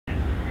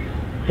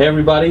Hey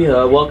everybody,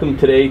 welcome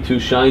today to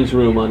Shine's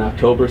Room on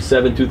October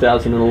 7,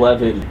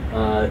 2011.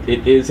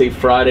 It is a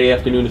Friday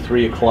afternoon at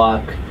 3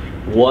 o'clock.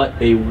 What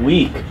a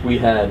week we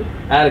had.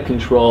 Out of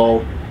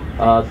control.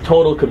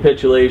 Total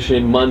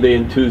capitulation Monday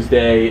and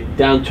Tuesday.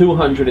 Down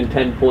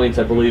 210 points,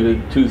 I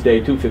believe, Tuesday,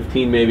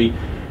 215 maybe.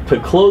 To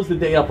close the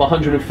day up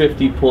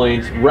 150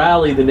 points.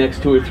 Rally the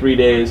next 2 or 3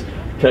 days.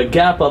 To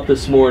gap up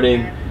this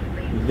morning.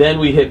 Then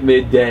we hit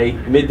midday.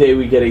 Midday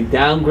we get a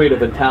downgrade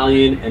of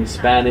Italian and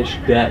Spanish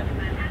debt.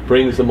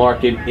 Brings the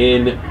market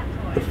in,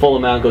 the full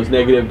amount goes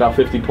negative, about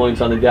 50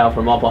 points on the Dow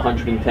from up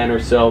 110 or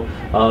so.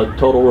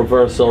 Total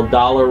reversal,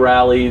 dollar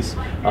rallies,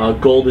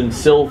 gold and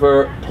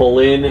silver pull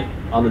in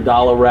on the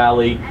dollar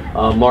rally.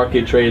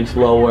 Market trades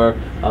lower.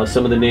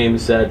 Some of the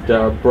names that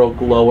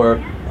broke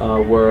lower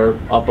were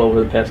up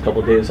over the past couple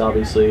of days,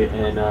 obviously,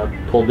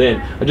 and pulled in.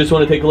 I just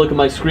want to take a look at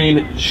my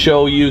screen,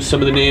 show you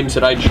some of the names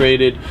that I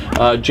traded.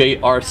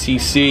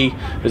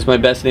 JRCC is my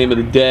best name of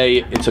the day.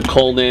 It's a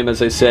coal name,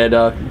 as I said.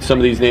 Some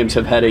of these names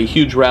have had a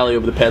huge rally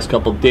over the past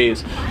couple of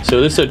days. So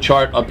this is a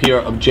chart up here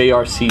of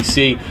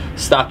JRCC.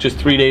 Stock just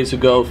 3 days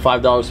ago,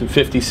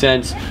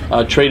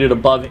 $5.50. Traded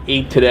above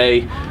 8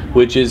 today,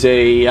 which is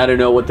a, I don't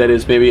know what that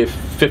is, maybe a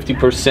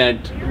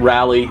 50%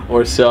 rally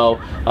or so,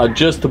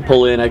 just to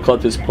pull in. I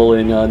caught this pull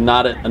in,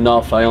 not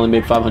enough. I only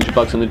made 500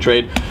 bucks on the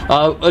trade.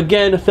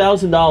 Again,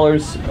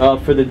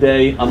 $1,000 for the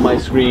day on my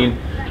screen.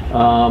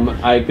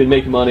 I've been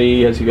making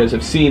money, as you guys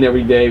have seen,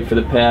 every day for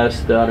the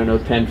past, I don't know,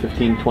 10,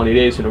 15, 20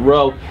 days in a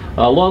row,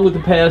 along with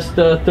the past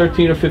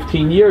 13 or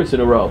 15 years in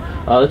a row.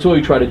 That's what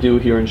we try to do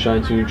here in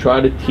Shine. So we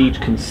try to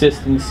teach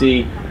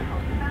consistency,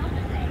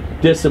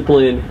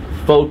 discipline,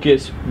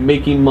 focus,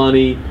 making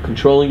money,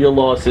 controlling your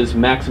losses,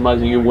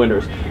 maximizing your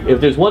winners. If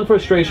there's one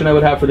frustration I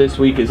would have for this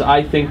week is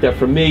I think that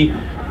for me,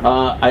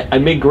 I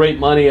made great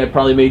money. I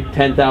probably made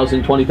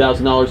 $10,000,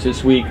 $20,000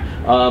 this week.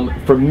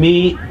 For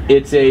me,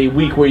 it's a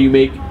week where you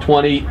make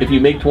 20. If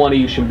you make 20,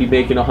 you should be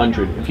making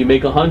 100. If you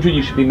make 100,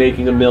 you should be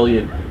making $1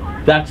 million.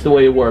 That's the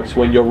way it works.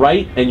 When you're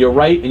right and you're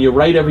right and you're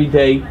right every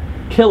day,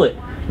 kill it.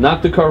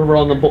 Knock the cover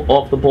on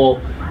off the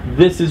ball.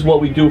 This is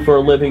what we do for a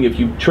living. If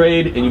you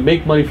trade and you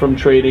make money from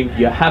trading,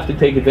 you have to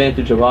take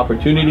advantage of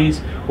opportunities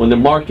when the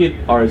market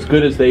are as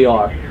good as they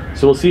are.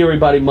 So we'll see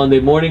everybody Monday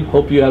morning.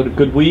 Hope you have a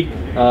good week.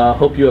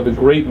 Hope you have a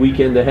great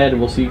weekend ahead,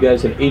 and we'll see you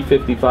guys at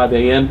 8:55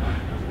 a.m.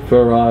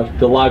 for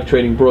the live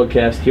trading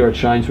broadcast here at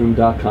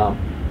shinesroom.com.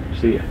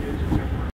 See ya.